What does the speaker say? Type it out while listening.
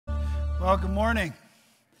Well, good morning.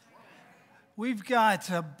 We've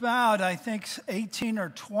got about, I think, 18 or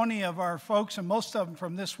 20 of our folks, and most of them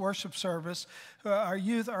from this worship service. Our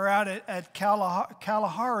youth are out at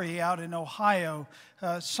Kalahari out in Ohio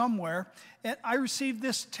somewhere. And I received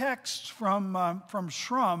this text from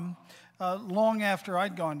Shrum long after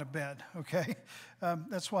I'd gone to bed, okay?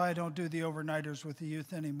 That's why I don't do the overnighters with the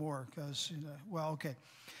youth anymore, because, okay.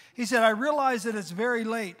 He said, I realize that it's very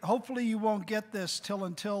late. Hopefully you won't get this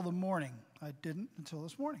until the morning. I didn't until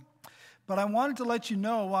this morning. But I wanted to let you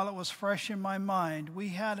know while it was fresh in my mind, we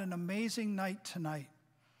had an amazing night tonight.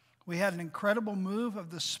 We had an incredible move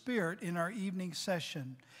of the Spirit in our evening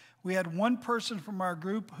session. We had one person from our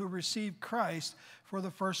group who received Christ for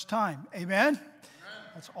the first time. Amen? Amen.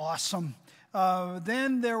 That's awesome.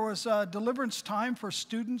 Then there was a deliverance time for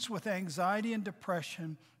students with anxiety and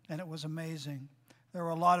depression, and it was amazing. There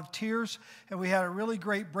were a lot of tears, and we had a really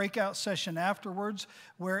great breakout session afterwards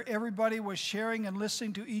where everybody was sharing and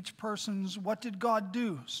listening to each person's "What did God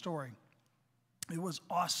do?" story. It was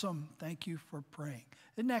awesome. Thank you for praying.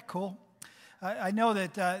 Isn't that cool? I know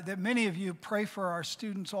that many of you pray for our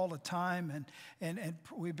students all the time, and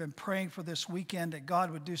we've been praying for this weekend that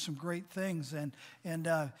God would do some great things, and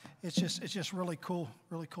it's just really cool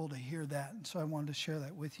to hear that. And so I wanted to share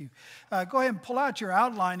that with you. Go ahead and pull out your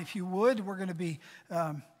outline if you would. We're going to be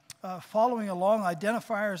following along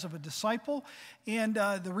Identifiers of a Disciple, and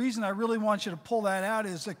the reason I really want you to pull that out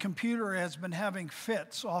is the computer has been having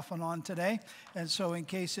fits off and on today, and so in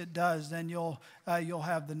case it does, then you'll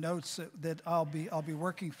have the notes that I'll be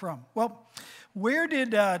working from. Well, where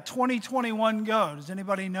did 2021 go? Does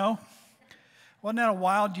anybody know? Wasn't that a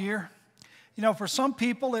wild year? You know, for some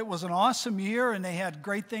people, it was an awesome year, and they had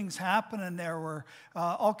great things happen, and there were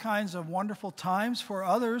all kinds of wonderful times. For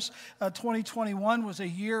others, 2021 was a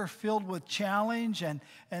year filled with challenge and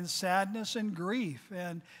sadness and grief.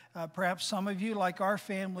 And perhaps some of you, like our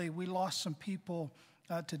family, we lost some people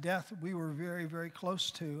to death we were very, very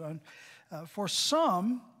close to. And for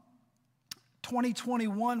some,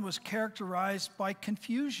 2021 was characterized by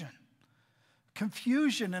confusion.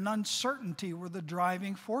 Confusion and uncertainty were the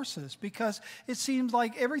driving forces because it seemed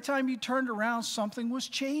like every time you turned around, something was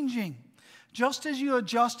changing. Just as you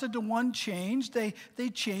adjusted to one change, they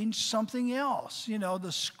changed something else. You know,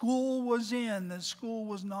 the school was in, the school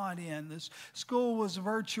was not in. The school was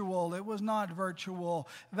virtual, it was not virtual.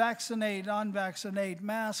 Vaccinate, unvaccinate,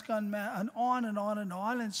 mask, unmask, and on and on and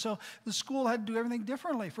on. And so the school had to do everything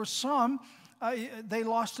differently. For some, they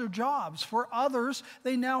lost their jobs. For others,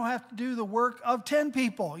 they now have to do the work of 10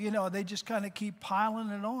 people. You know, they just kind of keep piling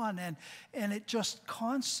it on, and it just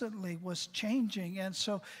constantly was changing. And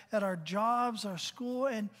so at our jobs, our school,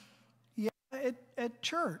 and at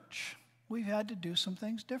church, we've had to do some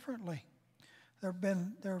things differently. There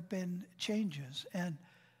have been changes, and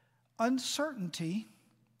uncertainty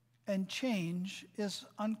and change is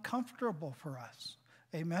uncomfortable for us.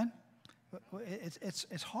 Amen?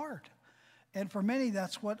 It's hard. And for many,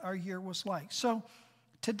 that's what our year was like. So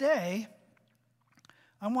today,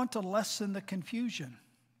 I want to lessen the confusion.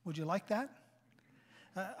 Would you like that?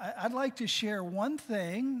 I'd like to share one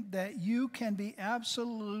thing that you can be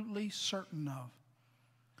absolutely certain of.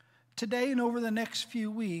 Today and over the next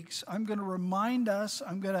few weeks, I'm going to remind us,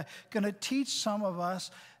 I'm going to teach some of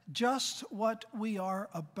us just what we are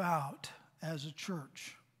about as a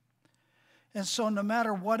church. And so no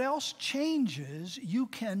matter what else changes, you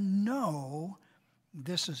can know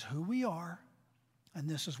this is who we are, and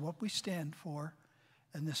this is what we stand for,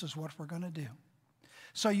 and this is what we're going to do.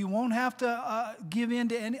 So you won't have to give in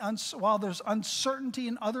to any, while there's uncertainty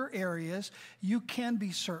in other areas, you can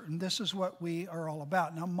be certain this is what we are all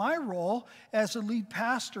about. Now, my role as a lead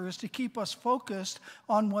pastor is to keep us focused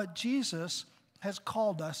on what Jesus has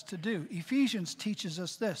called us to do. Ephesians teaches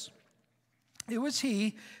us this. It was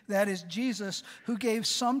he, that is Jesus, who gave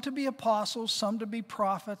some to be apostles, some to be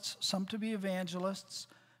prophets, some to be evangelists,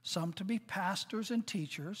 some to be pastors and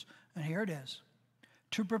teachers, and here it is,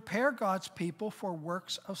 to prepare God's people for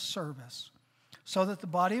works of service, so that the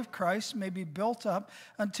body of Christ may be built up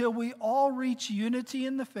until we all reach unity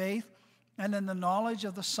in the faith and in the knowledge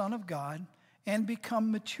of the Son of God and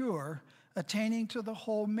become mature, attaining to the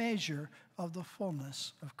whole measure of the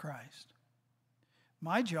fullness of Christ.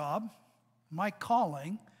 My job, my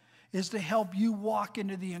calling, is to help you walk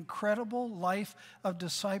into the incredible life of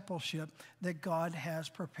discipleship that God has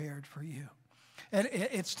prepared for you. And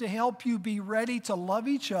it's to help you be ready to love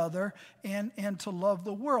each other and to love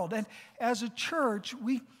the world. And as a church,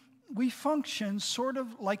 we function sort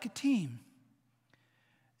of like a team.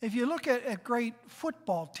 If you look at great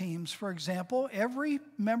football teams, for example, every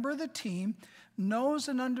member of the team knows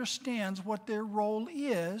and understands what their role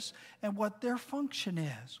is and what their function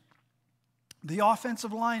is. The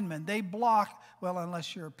offensive linemen, they block, well,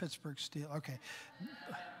 unless you're a Pittsburgh Steelers, okay.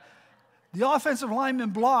 The offensive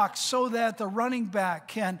lineman blocks so that the running back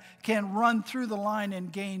can run through the line and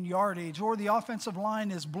gain yardage. Or the offensive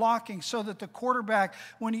line is blocking so that the quarterback,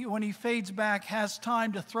 when he fades back, has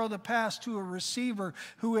time to throw the pass to a receiver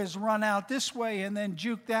who has run out this way and then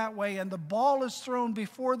juke that way. And the ball is thrown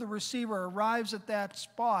before the receiver arrives at that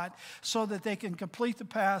spot so that they can complete the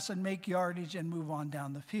pass and make yardage and move on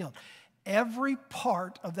down the field. Every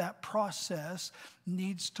part of that process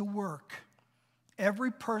needs to work.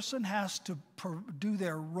 Every person has to do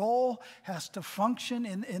their role, has to function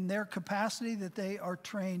in their capacity that they are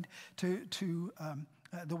trained to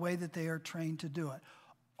the way that they are trained to do it.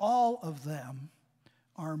 All of them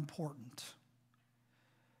are important.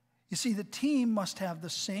 You see, the team must have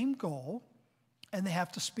the same goal, and they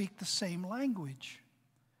have to speak the same language.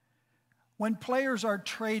 When players are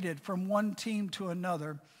traded from one team to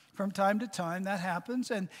another, from time to time, that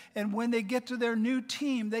happens. And when they get to their new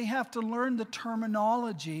team, they have to learn the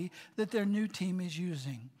terminology that their new team is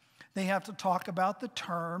using. They have to talk about the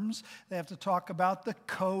terms. They have to talk about the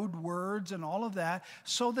code words and all of that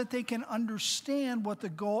so that they can understand what the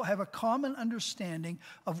goal, have a common understanding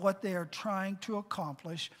of what they are trying to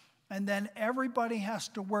accomplish. And then everybody has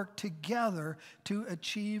to work together to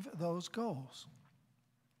achieve those goals.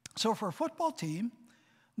 So for a football team,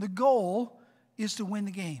 the goal is to win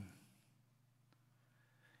the game.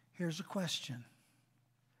 Here's a question.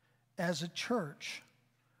 As a church,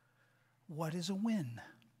 what is a win?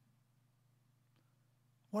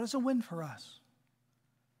 What is a win for us?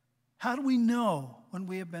 How do we know when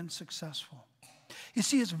we have been successful? You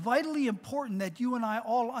see, it's vitally important that you and I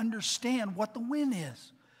all understand what the win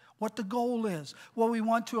is, what the goal is, what we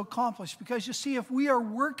want to accomplish. Because you see, if we are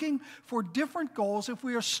working for different goals, if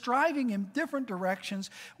we are striving in different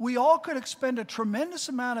directions, we all could expend a tremendous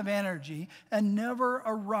amount of energy and never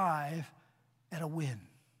arrive at a win.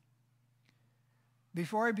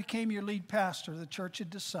 Before I became your lead pastor, the church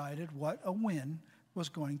had decided what a win was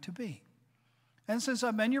going to be. And since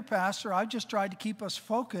I've been your pastor, I've just tried to keep us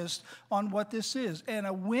focused on what this is. And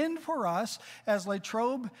a win for us as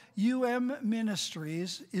Latrobe UM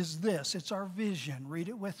Ministries is this. It's our vision. Read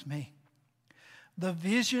it with me. The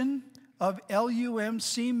vision of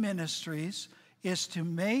LUMC Ministries is to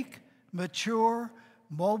make, mature,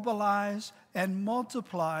 mobilize, and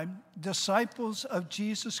multiply disciples of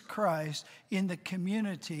Jesus Christ in the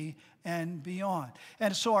community and beyond.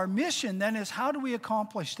 And so our mission then is, how do we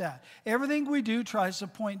accomplish that? Everything we do tries to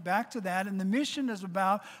point back to that, and the mission is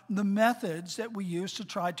about the methods that we use to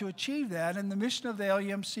try to achieve that. And the mission of the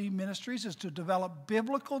LUMC Ministries is to develop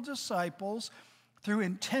biblical disciples through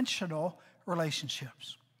intentional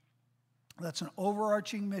relationships. That's an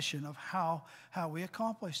overarching mission of how we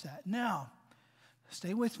accomplish that. Now,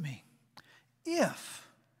 stay with me. If,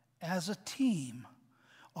 as a team,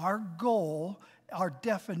 our goal, our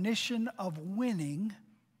definition of winning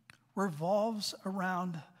revolves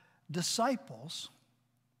around disciples,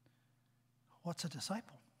 what's a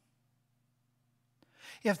disciple?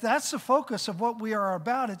 If that's the focus of what we are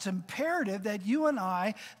about, it's imperative that you and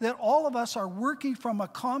I, that all of us are working from a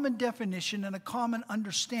common definition and a common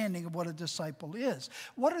understanding of what a disciple is.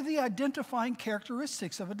 What are the identifying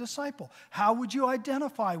characteristics of a disciple? How would you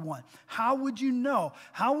identify one? How would you know?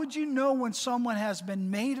 How would you know when someone has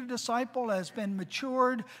been made a disciple, has been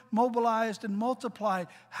matured, mobilized, and multiplied?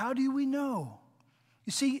 How do we know?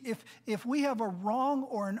 You see, if we have a wrong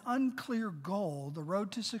or an unclear goal, the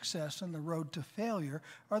road to success and the road to failure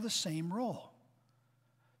are the same role.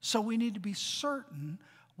 So we need to be certain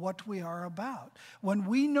what we are about. When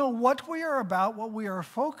we know what we are about, what we are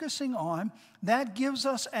focusing on, that gives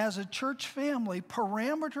us as a church family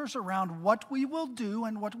parameters around what we will do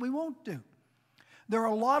and what we won't do. There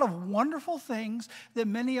are a lot of wonderful things that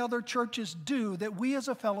many other churches do that we as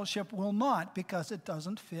a fellowship will not, because it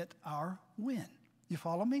doesn't fit our win. You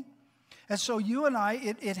follow me? And so you and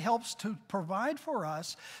I, it helps to provide for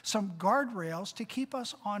us some guardrails to keep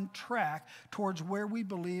us on track towards where we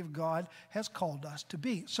believe God has called us to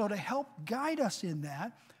be. So to help guide us in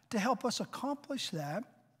that, to help us accomplish that,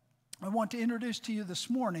 I want to introduce to you this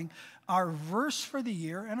morning our verse for the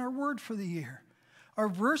year and our word for the year. Our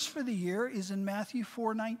verse for the year is in Matthew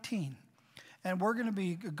 4:19. And we're going to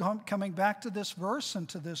be coming back to this verse and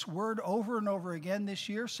to this word over and over again this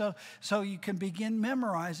year, so you can begin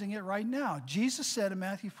memorizing it right now. Jesus said in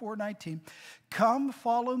Matthew 4:19, "Come,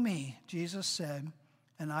 follow me," Jesus said,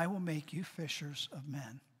 "and I will make you fishers of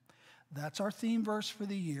men." That's our theme verse for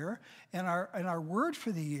the year, and our word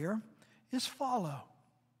for the year is follow.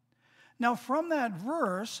 Now, from that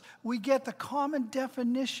verse, we get the common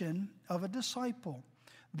definition of a disciple.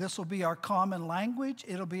 This will be our common language.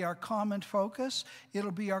 It'll be our common focus.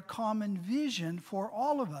 It'll be our common vision for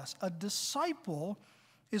all of us. A disciple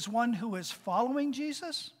is one who is following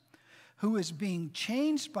Jesus, who is being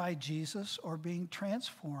changed by Jesus or being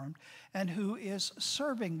transformed, and who is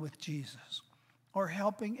serving with Jesus or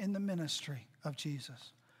helping in the ministry of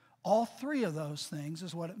Jesus. All three of those things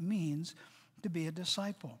is what it means to be a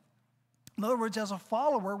disciple. In other words, as a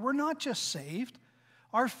follower, we're not just saved.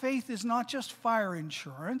 Our faith is not just fire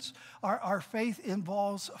insurance. Our faith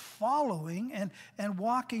involves following and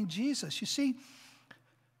walking Jesus. You see,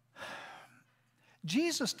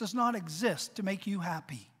 Jesus does not exist to make you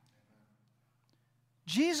happy.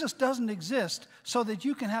 Jesus doesn't exist so that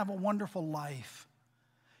you can have a wonderful life.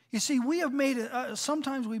 You see, we have made it,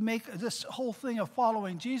 sometimes we make this whole thing of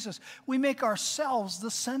following Jesus, we make ourselves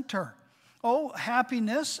the center. Oh,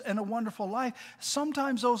 happiness and a wonderful life.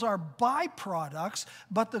 Sometimes those are byproducts,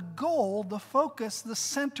 but the goal, the focus, the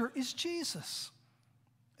center is Jesus.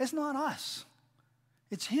 It's not us.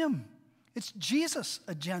 It's Him. It's Jesus'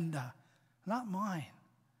 agenda, not mine.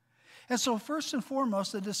 And so first and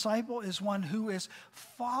foremost, the disciple is one who is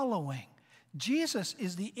following. Jesus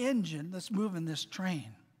is the engine that's moving this train.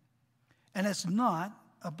 And it's not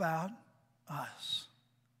about us.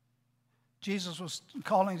 Jesus was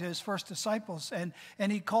calling to his first disciples,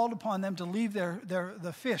 and he called upon them to leave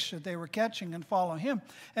the fish that they were catching and follow him.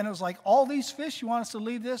 And it was like, all these fish, you want us to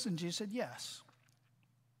leave this? And Jesus said, yes.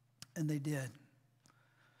 And they did.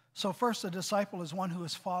 So first, a disciple is one who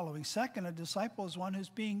is following. Second, a disciple is one who's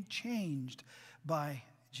being changed by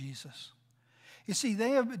Jesus. You see,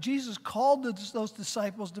 Jesus called those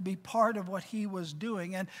disciples to be part of what he was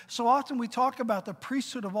doing. And so often we talk about the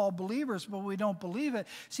priesthood of all believers, but we don't believe it.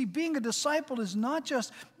 See, being a disciple is not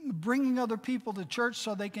just bringing other people to church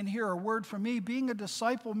so they can hear a word from me. Being a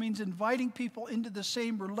disciple means inviting people into the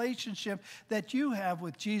same relationship that you have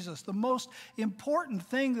with Jesus. The most important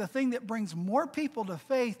thing, the thing that brings more people to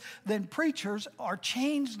faith than preachers, are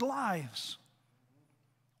changed lives.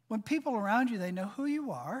 When people around you, they know who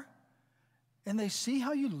you are, and they see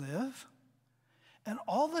how you live, and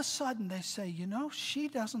all of a sudden they say, you know, she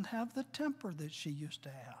doesn't have the temper that she used to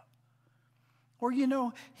have. Or, you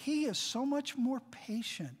know, he is so much more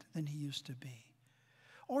patient than he used to be.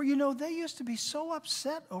 Or, you know, they used to be so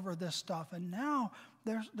upset over this stuff, and now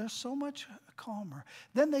they're so much calmer.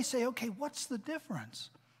 Then they say, okay, what's the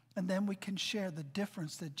difference? And then we can share the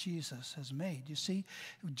difference that Jesus has made. You see,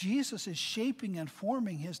 Jesus is shaping and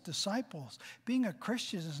forming his disciples. Being a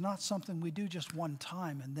Christian is not something we do just one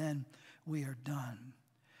time and then we are done.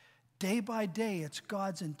 Day by day, it's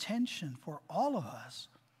God's intention for all of us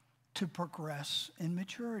to progress in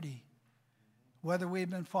maturity. Whether we've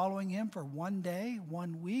been following him for 1 day,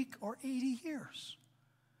 1 week, or 80 years.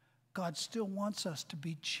 God still wants us to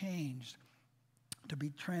be changed, to be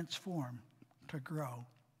transformed, to grow.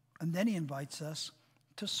 And then he invites us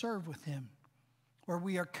to serve with him, where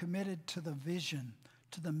we are committed to the vision,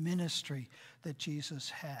 to the ministry that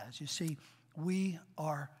Jesus has. You see, we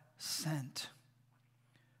are sent.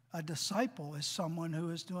 A disciple is someone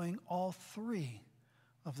who is doing all three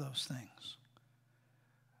of those things,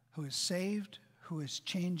 who is saved, who is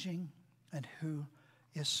changing, and who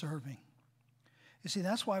is serving. You see,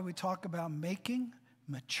 that's why we talk about making,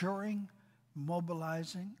 maturing,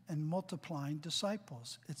 mobilizing, and multiplying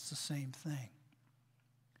disciples. It's the same thing.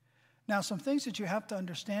 Now, some things that you have to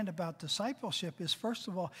understand about discipleship is, first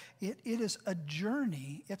of all, it is a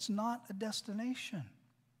journey. It's not a destination.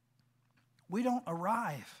 We don't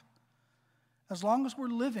arrive. As long as we're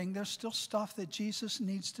living, there's still stuff that Jesus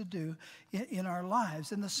needs to do in our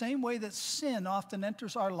lives. In the same way that sin often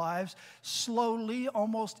enters our lives slowly,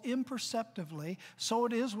 almost imperceptibly, so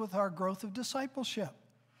it is with our growth of discipleship.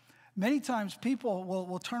 Many times people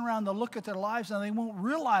will turn around and look at their lives and they won't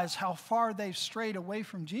realize how far they've strayed away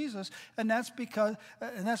from Jesus, and that's because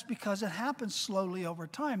it happens slowly over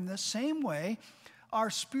time. In the same way, our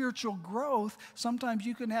spiritual growth, sometimes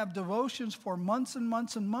you can have devotions for months and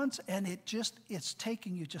months and months, and it's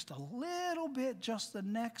taking you just a little bit, just the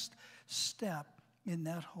next step in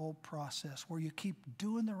that whole process where you keep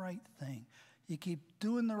doing the right thing. You keep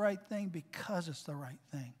doing the right thing because it's the right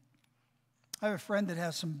thing. I have a friend that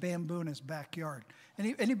has some bamboo in his backyard.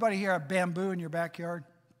 Anybody here have bamboo in your backyard?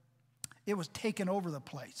 It was taking over the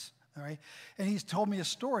place, all right? And he's told me a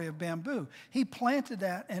story of bamboo. He planted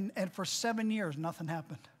that, and for 7 years, nothing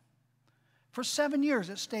happened. For 7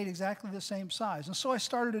 years, it stayed exactly the same size. And so I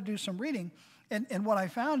started to do some reading, and what I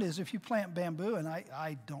found is if you plant bamboo, and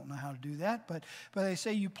I don't know how to do that, but they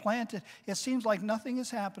say you plant it, it seems like nothing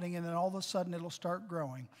is happening, and then all of a sudden it'll start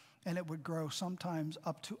growing. and it would grow sometimes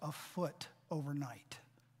up to a foot overnight.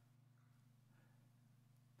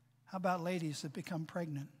 How about ladies that become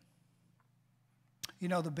pregnant? You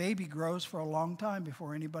know, the baby grows for a long time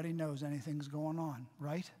before anybody knows anything's going on,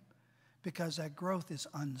 right? Because that growth is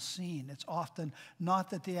unseen. It's often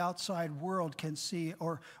not that the outside world can see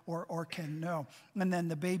or can know. And then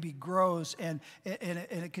the baby grows and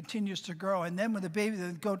it continues to grow. And then when the baby,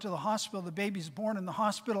 they go to the hospital, the baby's born in the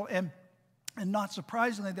hospital, and not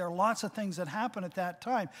surprisingly, there are lots of things that happen at that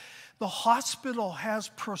time. The hospital has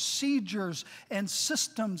procedures and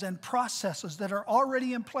systems and processes that are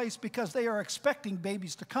already in place because they are expecting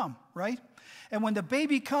babies to come, right? And when the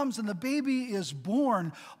baby comes and the baby is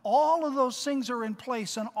born, all of those things are in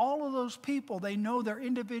place, and all of those people, they know their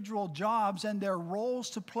individual jobs and their roles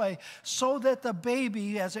to play so that the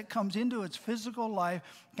baby, as it comes into its physical life,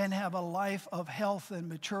 can have a life of health and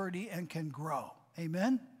maturity and can grow.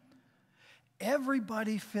 Amen?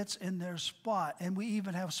 Everybody fits in their spot, and we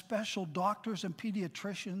even have special doctors and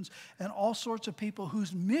pediatricians and all sorts of people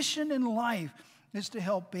whose mission in life is to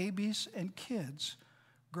help babies and kids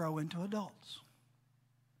grow into adults.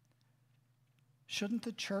 Shouldn't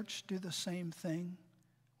the church do the same thing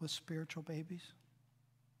with spiritual babies?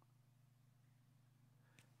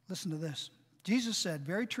 Listen to this. Jesus said,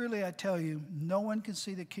 "Very truly I tell you, no one can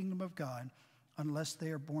see the kingdom of God unless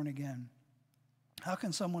they are born again." How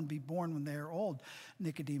can someone be born when they are old?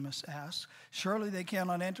 Nicodemus asked. Surely they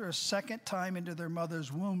cannot enter a second time into their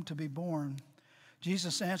mother's womb to be born.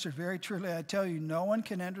 Jesus answered, "Very truly I tell you, no one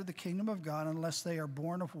can enter the kingdom of God unless they are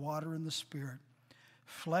born of water and the Spirit.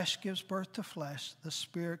 Flesh gives birth to flesh, the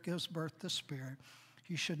Spirit gives birth to spirit.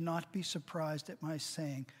 You should not be surprised at my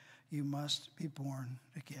saying, you must be born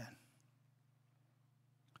again."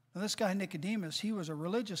 Now this guy Nicodemus, he was a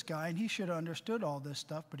religious guy, and he should have understood all this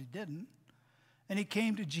stuff, but he didn't. And he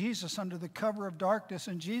came to Jesus under the cover of darkness.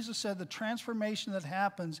 And Jesus said the transformation that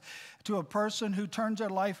happens to a person who turns their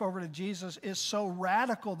life over to Jesus is so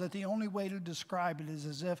radical that the only way to describe it is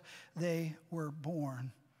as if they were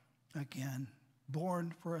born again,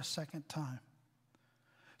 born for a second time.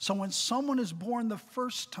 So when someone is born the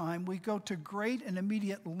first time, we go to great and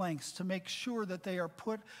immediate lengths to make sure that they are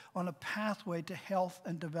put on a pathway to health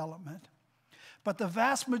and development. But the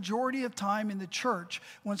vast majority of time in the church,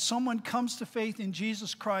 when someone comes to faith in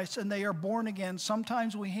Jesus Christ and they are born again,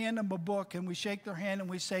 sometimes we hand them a book and we shake their hand and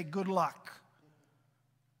we say, "Good luck."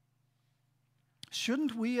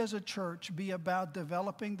 Shouldn't we as a church be about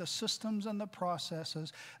developing the systems and the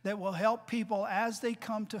processes that will help people as they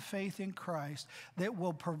come to faith in Christ, that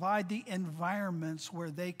will provide the environments where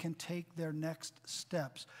they can take their next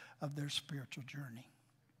steps of their spiritual journey?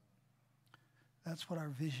 That's what our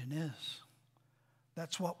vision is.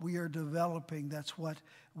 That's what we are developing. That's what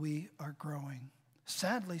we are growing.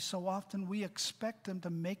 Sadly, so often we expect them to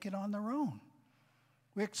make it on their own.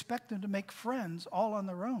 We expect them to make friends all on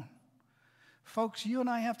their own. Folks, you and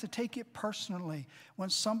I have to take it personally. When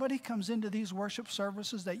somebody comes into these worship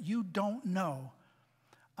services that you don't know,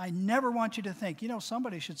 I never want you to think,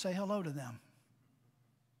 somebody should say hello to them.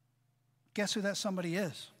 Guess who that somebody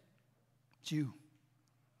is? It's you.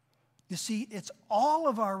 You see, it's all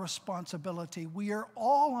of our responsibility. We are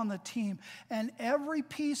all on the team, and every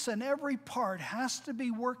piece and every part has to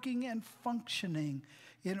be working and functioning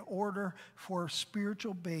in order for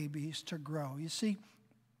spiritual babies to grow. You see,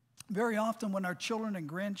 very often when our children and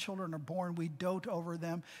grandchildren are born, we dote over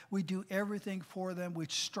them. We do everything for them. We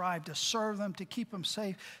strive to serve them, to keep them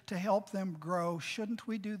safe, to help them grow. Shouldn't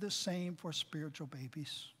we do the same for spiritual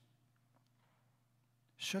babies?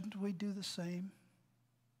 Shouldn't we do the same?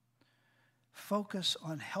 Focus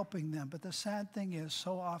on helping them. But the sad thing is,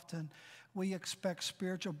 so often we expect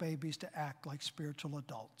spiritual babies to act like spiritual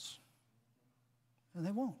adults. And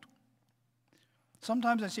they won't.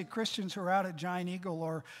 Sometimes I see Christians who are out at Giant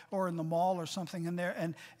Eagle or in the mall or something,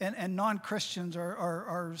 and non-Christians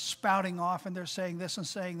are spouting off, and they're saying this and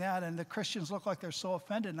saying that, and the Christians look like they're so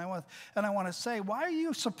offended. And I want to say, why are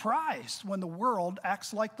you surprised when the world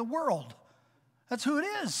acts like the world? That's who it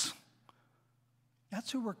is.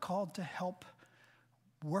 That's who we're called to help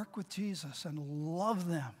work with Jesus and love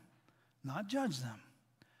them, not judge them.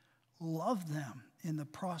 Love them in the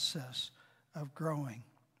process of growing,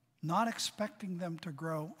 not expecting them to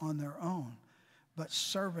grow on their own, but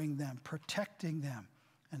serving them, protecting them,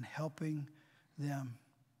 and helping them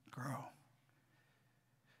grow.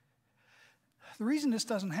 The reason this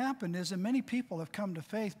doesn't happen is that many people have come to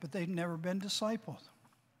faith, but they've never been discipled.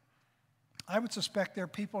 I would suspect there are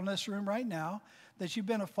people in this room right now that you've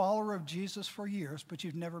been a follower of Jesus for years, but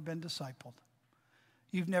you've never been discipled.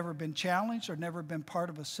 You've never been challenged or never been part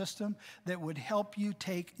of a system that would help you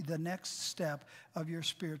take the next step of your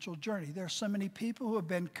spiritual journey. There are so many people who have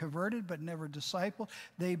been converted but never discipled.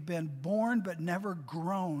 They've been born but never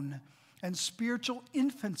grown. And spiritual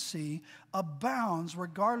infancy abounds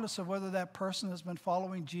regardless of whether that person has been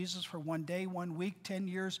following Jesus for 1 day, 1 week, 10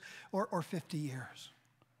 years, or 50 years.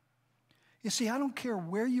 You see, I don't care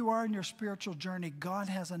where you are in your spiritual journey, God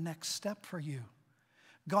has a next step for you.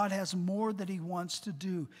 God has more that he wants to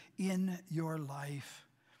do in your life.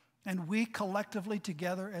 And we collectively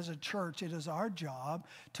together as a church, it is our job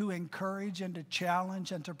to encourage and to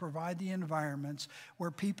challenge and to provide the environments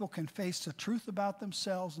where people can face the truth about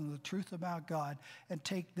themselves and the truth about God and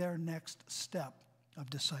take their next step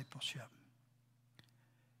of discipleship.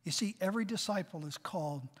 You see, every disciple is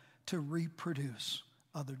called to reproduce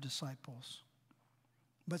other disciples.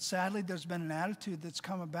 But sadly, there's been an attitude that's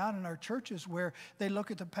come about in our churches where they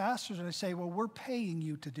look at the pastors and they say, well, we're paying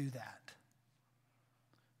you to do that.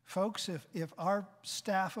 Folks, if our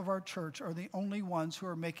staff of our church are the only ones who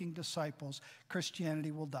are making disciples,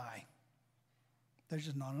 Christianity will die. There's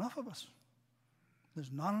just not enough of us.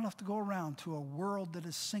 There's not enough to go around to a world that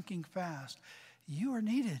is sinking fast. You are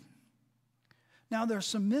needed. Now, there's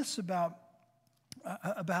some myths about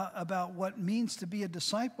what it means to be a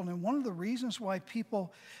disciple. And one of the reasons why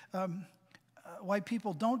people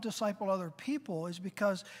don't disciple other people is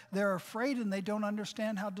because they're afraid and they don't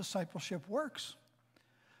understand how discipleship works.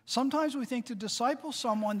 Sometimes we think to disciple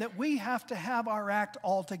someone that we have to have our act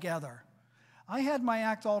all together. I had my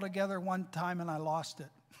act all together one time and I lost it.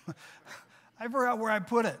 I forgot where I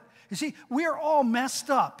put it. You see, we are all messed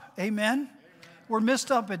up. Amen? We're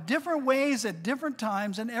messed up at different ways at different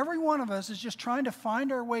times, and every one of us is just trying to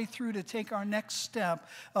find our way through to take our next step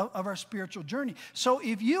of our spiritual journey. So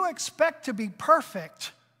if you expect to be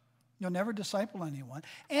perfect, you'll never disciple anyone.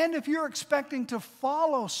 And if you're expecting to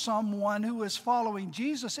follow someone who is following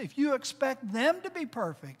Jesus, if you expect them to be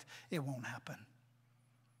perfect, it won't happen.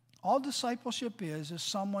 All discipleship is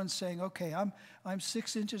someone saying, okay, I'm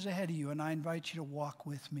 6 inches ahead of you, and I invite you to walk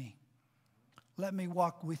with me. Let me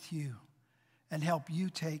walk with you and help you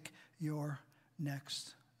take your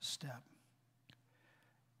next step.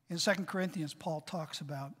 In 2 Corinthians, Paul talks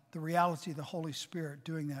about the reality of the Holy Spirit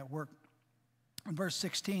doing that work. In verse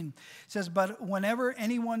 16, it says, but whenever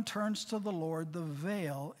anyone turns to the Lord, the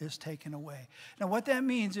veil is taken away. Now what that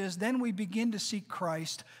means is then we begin to see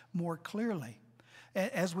Christ more clearly.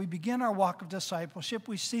 As we begin our walk of discipleship,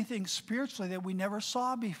 we see things spiritually that we never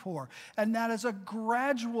saw before. And that is a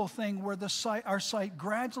gradual thing where our sight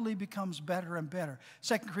gradually becomes better and better.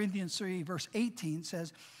 2 Corinthians 3, verse 18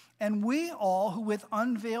 says, and we all who with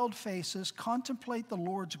unveiled faces contemplate the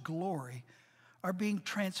Lord's glory are being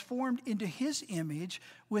transformed into his image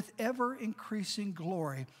with ever-increasing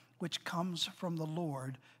glory, which comes from the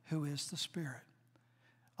Lord, who is the Spirit.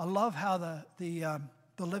 I love how the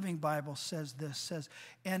Living Bible says this,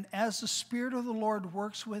 and as the Spirit of the Lord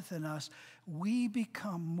works within us, we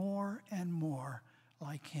become more and more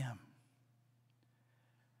like him.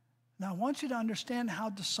 Now, I want you to understand how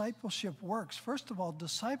discipleship works. First of all,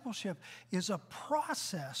 discipleship is a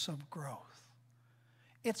process of growth.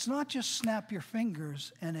 It's not just snap your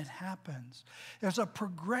fingers and it happens. There's a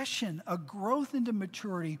progression, a growth into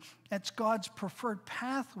maturity. That's God's preferred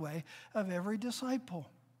pathway of every disciple.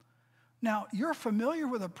 Now, you're familiar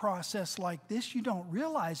with a process like this. You don't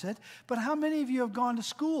realize it, but how many of you have gone to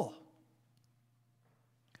school?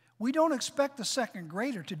 We don't expect a second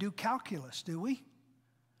grader to do calculus, do we?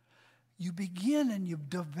 You begin and you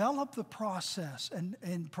develop the process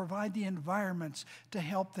and provide the environments to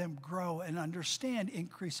help them grow and understand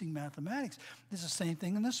increasing mathematics. It's the same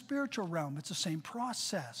thing in the spiritual realm. It's the same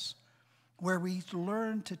process where we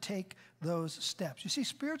learn to take those steps. You see,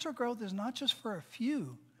 spiritual growth is not just for a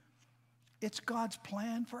few. It's God's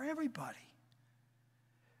plan for everybody.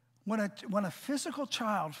 When a physical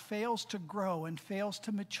child fails to grow and fails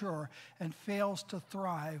to mature and fails to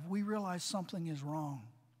thrive, we realize something is wrong.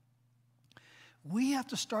 We have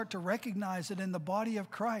to start to recognize it in the body of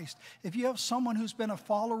Christ. If you have someone who's been a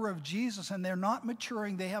follower of Jesus and they're not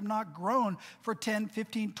maturing, they have not grown for 10,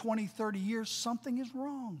 15, 20, 30 years, something is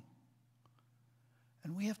wrong.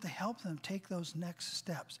 And we have to help them take those next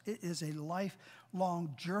steps. It is a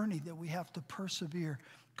lifelong journey that we have to persevere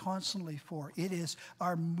constantly for. It is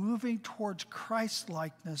our moving towards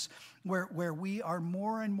Christ-likeness where we are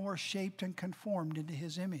more and more shaped and conformed into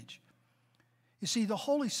his image. You see, the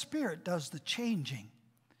Holy Spirit does the changing.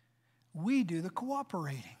 We do the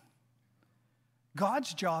cooperating.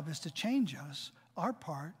 God's job is to change us. Our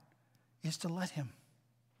part is to let him.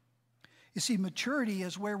 You see, maturity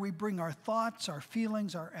is where we bring our thoughts, our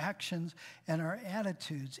feelings, our actions, and our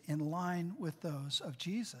attitudes in line with those of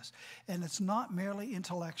Jesus. And it's not merely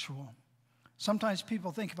intellectual. Sometimes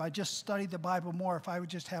people think if I just studied the Bible more, if I would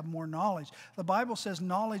just have more knowledge. The Bible says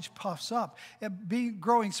knowledge puffs up.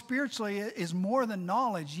 Growing spiritually is more than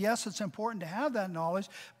knowledge. Yes, it's important to have that knowledge,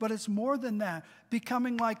 but it's more than that.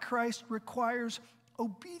 Becoming like Christ requires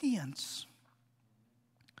obedience.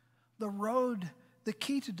 The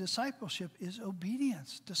key to discipleship is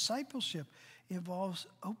obedience. Discipleship involves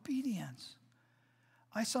obedience.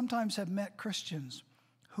 I sometimes have met Christians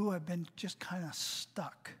who have been just kind of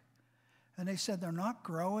stuck. And they said they're not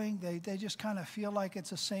growing. They just kind of feel like it's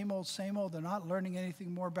the same old, same old. They're not learning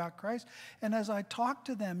anything more about Christ. And as I talk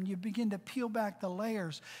to them, you begin to peel back the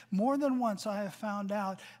layers. More than once I have found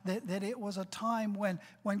out that it was a time when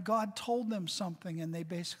God told them something and they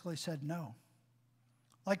basically said no.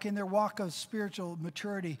 Like in their walk of spiritual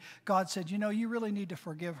maturity, God said, you really need to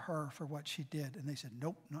forgive her for what she did. And they said,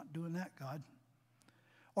 nope, not doing that, God.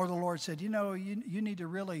 Or the Lord said, you need to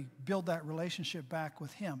really build that relationship back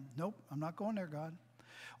with him. Nope, I'm not going there, God.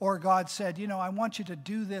 Or God said, I want you to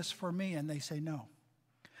do this for me. And they say no.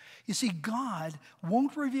 You see, God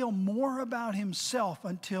won't reveal more about himself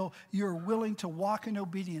until you're willing to walk in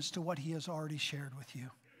obedience to what he has already shared with you.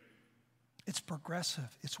 It's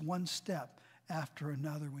progressive. It's one step after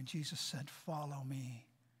another when Jesus said, follow me.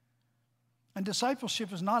 And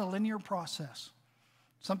discipleship is not a linear process.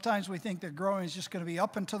 Sometimes we think that growing is just going to be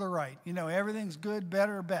up and to the right. Everything's good,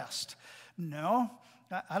 better, best. No,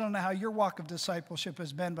 I don't know how your walk of discipleship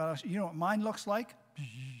has been, but you know what mine looks like?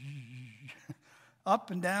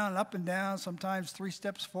 Up and down, sometimes 3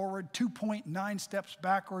 steps forward, 2.9 steps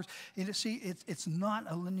backwards. It's not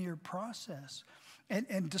a linear process.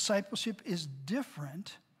 And discipleship is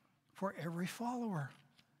different for every follower.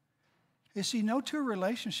 You see, no two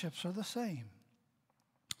relationships are the same.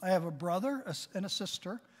 I have a brother and a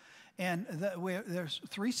sister, and there's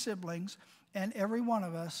 3 siblings, and every one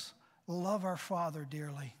of us love our father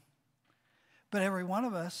dearly. But every one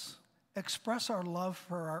of us express our love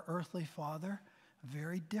for our earthly father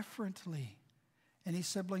very differently. Any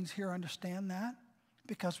siblings here understand that?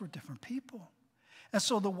 Because we're different people. And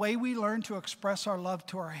so the way we learn to express our love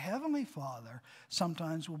to our heavenly Father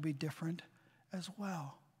sometimes will be different as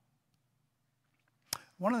well.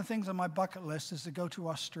 One of the things on my bucket list is to go to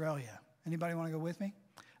Australia. Anybody want to go with me?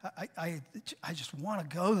 I just want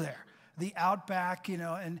to go there. The outback,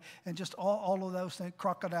 and just all of those things.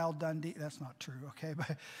 Crocodile Dundee. That's not true, okay?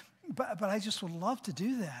 But I just would love to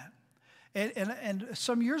do that. And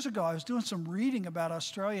some years ago, I was doing some reading about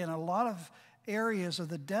Australia, and a lot of areas of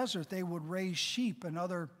the desert, they would raise sheep and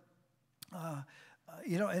other,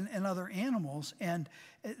 and other animals, and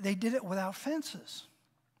they did it without fences.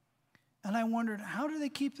 And I wondered, how do they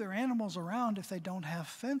keep their animals around if they don't have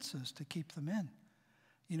fences to keep them in?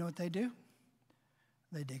 You know what they do?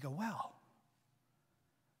 They dig a well.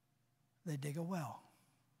 They dig a well.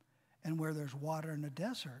 And where there's water in the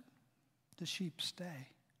desert, the sheep stay.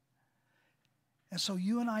 And so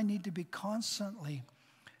you and I need to be constantly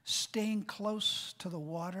staying close to the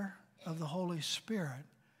water of the Holy Spirit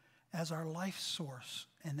as our life source,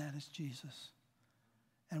 and that is Jesus.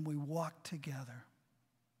 And we walk together.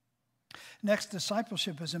 Next,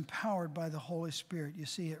 discipleship is empowered by the Holy Spirit. You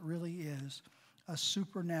see, it really is a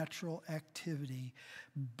supernatural activity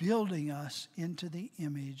building us into the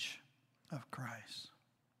image of Christ.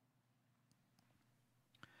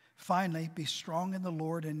 Finally, be strong in the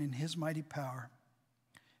Lord and in his mighty power.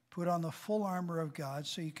 Put on the full armor of God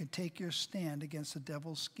so you can take your stand against the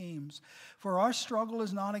devil's schemes. For our struggle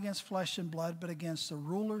is not against flesh and blood, but against the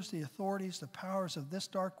rulers, the authorities, the powers of this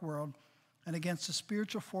dark world, and against the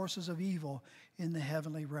spiritual forces of evil in the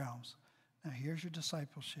heavenly realms. Now here's your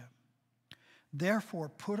discipleship. Therefore,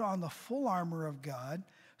 put on the full armor of God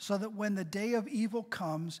so that when the day of evil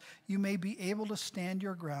comes, you may be able to stand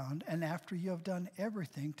your ground, and after you have done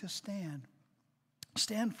everything, to stand.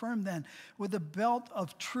 Stand firm then, with the belt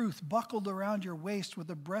of truth buckled around your waist, with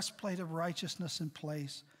the breastplate of righteousness in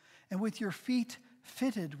place, and with your feet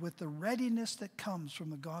fitted with the readiness that comes from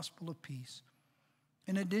the gospel of peace.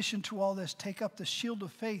 In addition to all this, take up the shield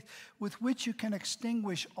of faith with which you can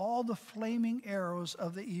extinguish all the flaming arrows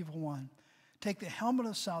of the evil one. Take the helmet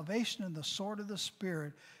of salvation and the sword of the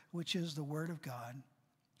Spirit, which is the word of God.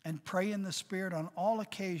 And pray in the Spirit on all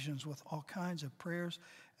occasions with all kinds of prayers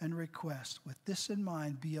and requests. With this in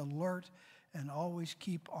mind, be alert and always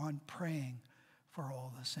keep on praying for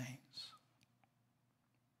all the saints.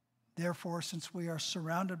 Therefore, since we are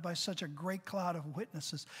surrounded by such a great cloud of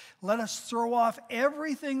witnesses, let us throw off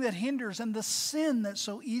everything that hinders and the sin that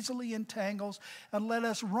so easily entangles, and let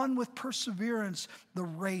us run with perseverance the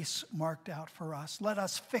race marked out for us. Let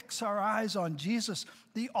us fix our eyes on Jesus,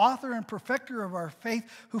 the author and perfecter of our faith,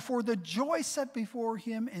 who for the joy set before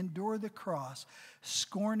him endured the cross,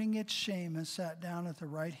 scorning its shame, and sat down at the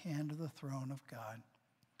right hand of the throne of God.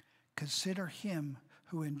 Consider him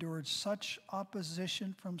who endured such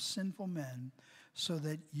opposition from sinful men, so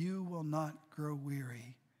that you will not grow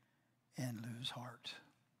weary and lose heart.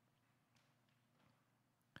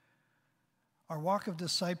 Our walk of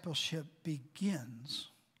discipleship begins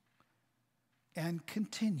and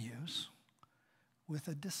continues with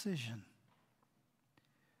a decision,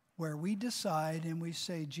 where we decide and we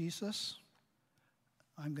say, Jesus,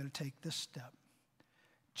 I'm going to take this step.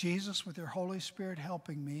 Jesus, with your Holy Spirit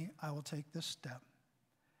helping me, I will take this step.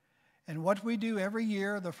 And what we do every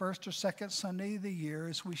year, the first or second Sunday of the year,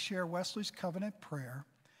 is we share Wesley's covenant prayer,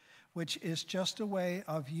 which is just a way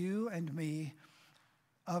of you and me,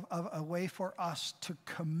 of a way for us to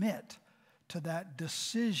commit to that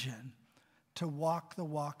decision to walk the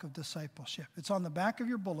walk of discipleship. It's on the back of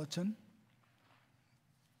your bulletin,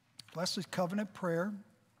 Wesley's covenant prayer.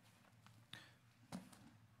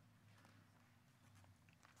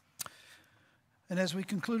 And as we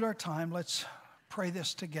conclude our time, let's pray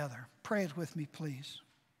this together. Pray it with me, please.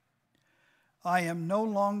 I am no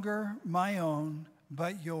longer my own,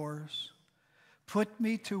 but yours. Put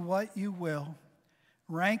me to what you will.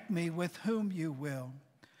 Rank me with whom you will.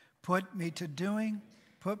 Put me to doing,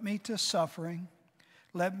 put me to suffering.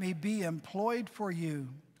 Let me be employed for you,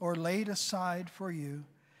 or laid aside for you,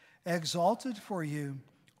 exalted for you,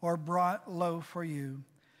 or brought low for you.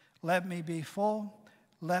 Let me be full,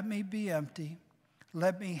 let me be empty.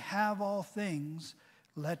 Let me have all things,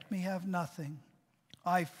 let me have nothing.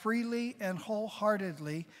 I freely and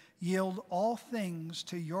wholeheartedly yield all things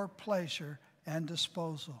to your pleasure and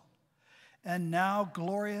disposal. And now,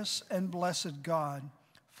 glorious and blessed God,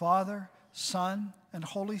 Father, Son, and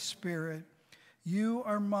Holy Spirit, you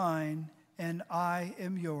are mine and I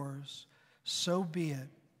am yours. So be it.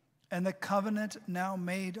 And the covenant now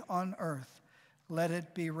made on earth, let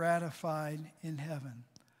it be ratified in heaven.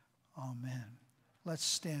 Amen. Let's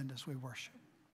stand as we worship.